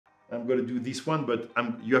I'm going to do this one, but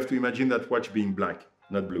you have to imagine that watch being black,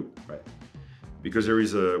 not blue, right? Because there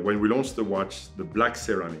is when we launched the watch, the black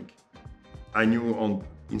ceramic, I knew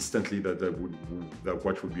instantly that that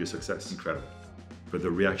watch would be a success. Incredible. But the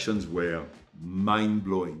reactions were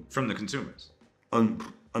mind-blowing. From the consumers.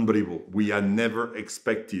 Unbelievable. We had never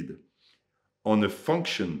expected on a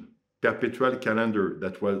function perpetual calendar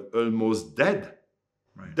that was almost dead.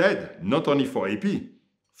 Right. Dead, not only for AP,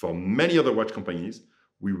 for many other watch companies,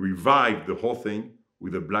 we revived the whole thing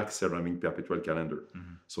with a black ceramic perpetual calendar.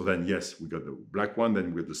 Mm-hmm. So then, yes, we got the black one,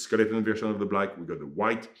 then with the skeleton version of the black, we got the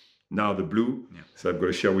white, now the blue. Yeah. So I'm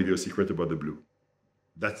going to share with you a secret about the blue.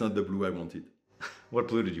 That's not the blue I wanted. What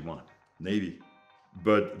blue did you want? Navy.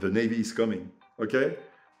 But the navy is coming, okay?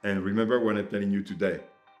 And remember what I'm telling you today,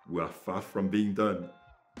 we are far from being done.